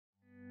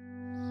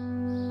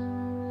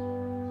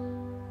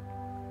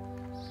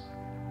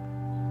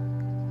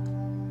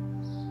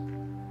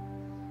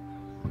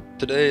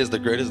Today is the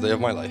greatest day of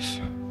my life.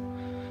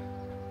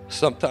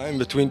 Sometime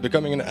between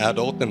becoming an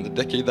adult and the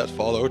decade that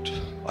followed,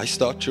 I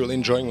stopped truly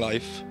enjoying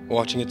life,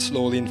 watching it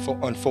slowly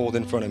unfold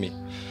in front of me.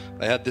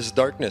 I had this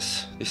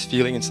darkness, this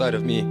feeling inside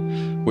of me,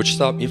 which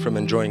stopped me from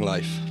enjoying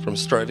life, from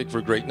striving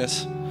for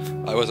greatness.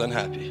 I was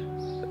unhappy.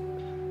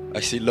 I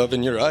see love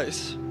in your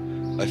eyes.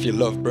 I feel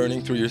love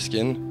burning through your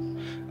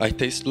skin. I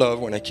taste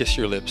love when I kiss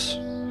your lips.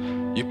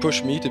 You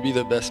push me to be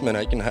the best man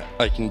I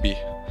can be.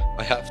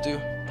 I have to,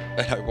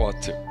 and I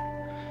want to.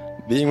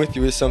 Being with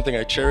you is something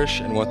I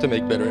cherish and want to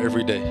make better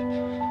every day.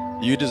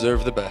 You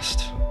deserve the best.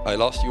 I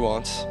lost you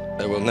once,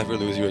 I will never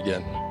lose you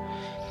again.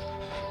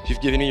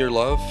 You've given me your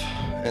love,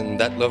 and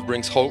that love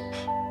brings hope.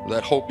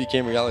 That hope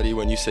became reality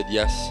when you said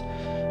yes,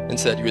 and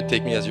said you would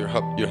take me as your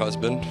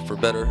husband, for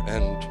better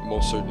and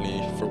most certainly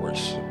for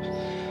worse.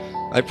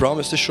 I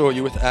promise to show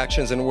you with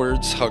actions and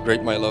words how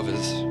great my love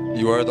is.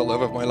 You are the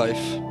love of my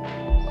life.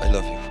 I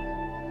love you.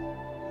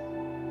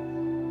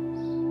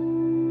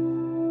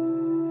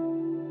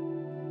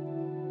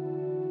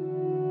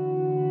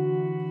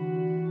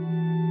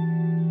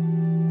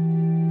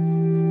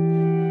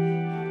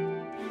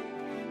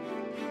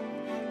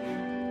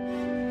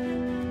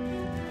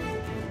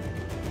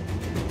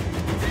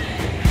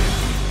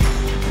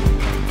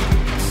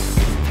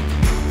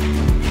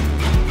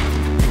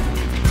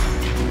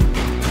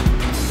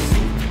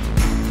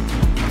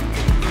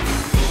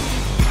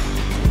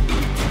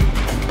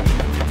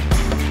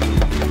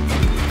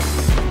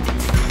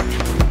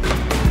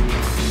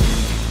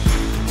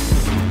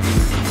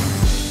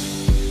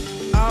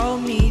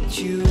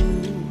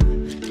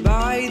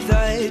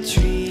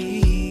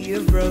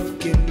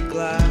 Broken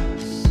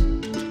glass,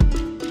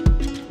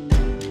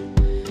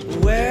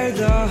 where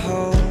the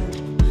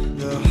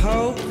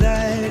hope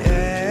that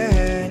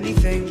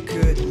anything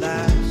could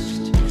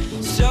last.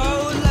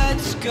 So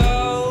let's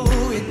go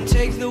and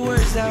take the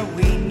words that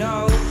we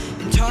know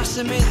and toss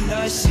them in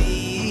the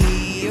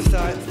sea of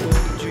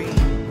thoughtful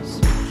dreams.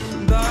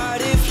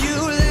 But if you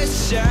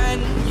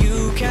listen,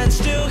 you can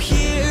still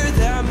hear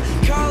them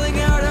calling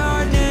out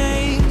our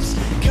names,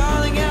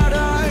 calling out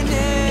our names.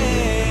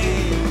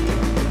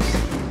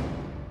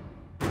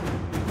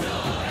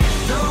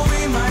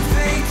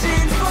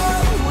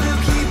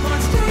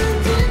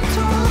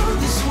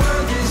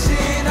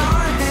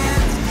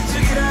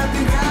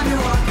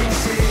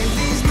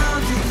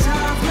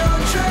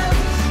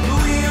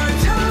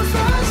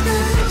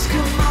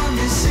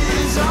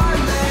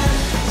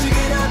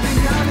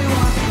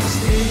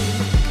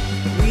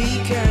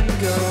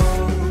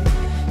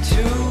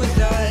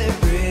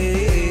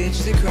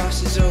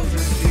 Over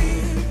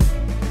fear,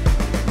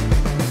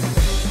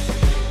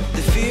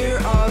 the fear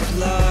of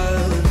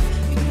love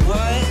and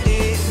what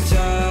it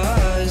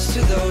does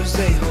to those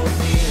they hold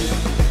near.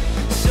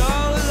 So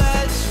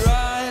let's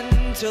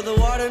run till the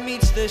water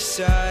meets the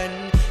sun.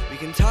 We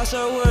can toss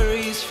our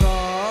worries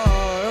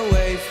far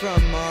away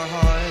from our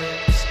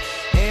hearts.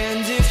 And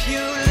if you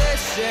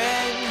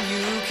listen,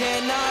 you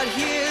cannot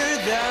hear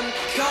them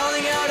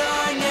calling out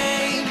our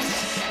names,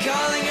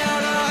 calling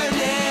out our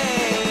names.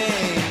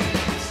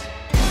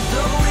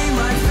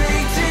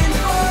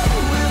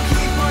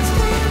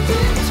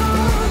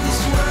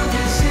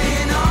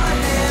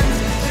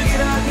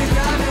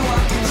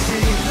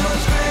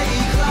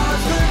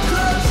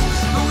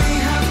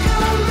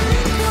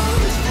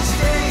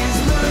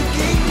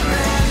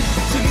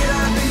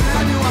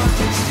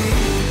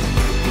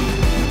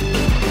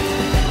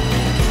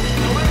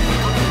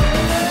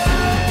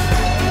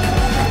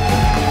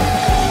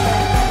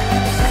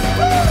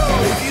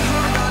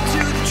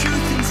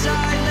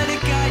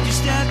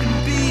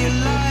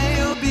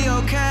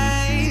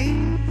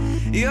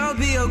 You'll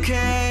be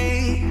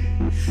okay.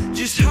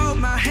 Just hold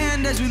my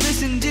hand as we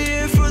listen,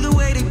 dear, for the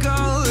way to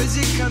go as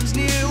it comes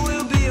near.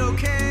 We'll be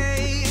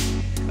okay.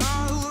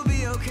 Oh, we'll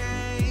be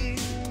okay.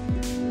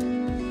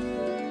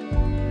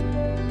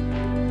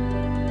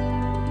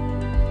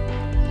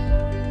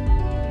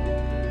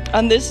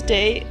 On this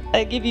day,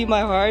 I give you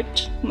my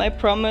heart, my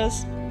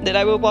promise that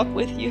I will walk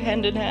with you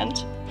hand in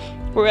hand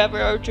wherever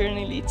our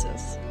journey leads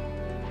us.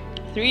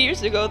 3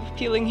 years ago, the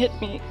feeling hit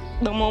me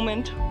the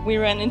moment we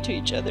ran into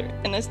each other,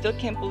 and I still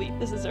can't believe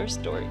this is our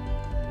story.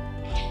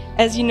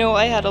 As you know,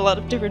 I had a lot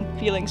of different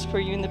feelings for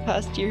you in the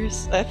past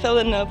years. I fell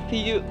in love with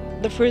you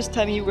the first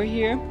time you were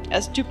here,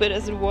 as stupid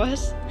as it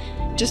was,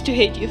 just to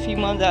hate you a few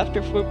months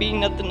after for being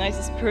not the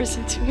nicest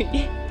person to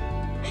me.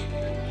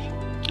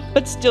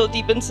 But still,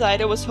 deep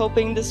inside, I was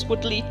hoping this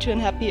would lead to a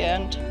happy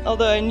end,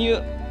 although I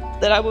knew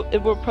that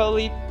it would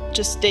probably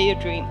just stay a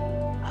dream.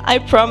 I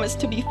promised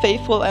to be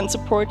faithful and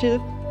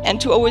supportive, and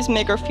to always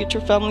make our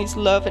future family's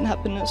love and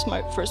happiness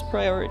my first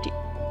priority.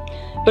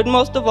 But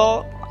most of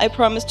all, I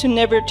promise to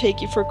never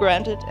take you for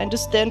granted and to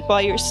stand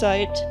by your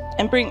side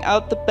and bring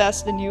out the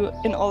best in you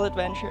in all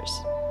adventures.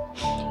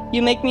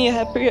 You make me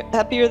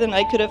happier than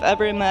I could have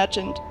ever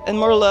imagined, and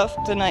more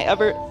loved than I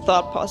ever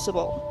thought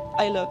possible.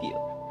 I love you.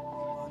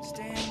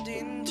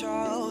 Standing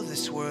tall,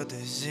 this world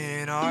is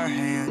in our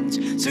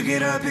hands. So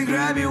get up and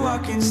grab your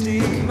walking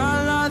stick.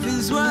 My love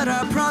is what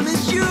I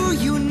promised you.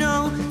 You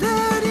know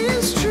that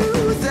is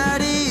true.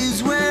 that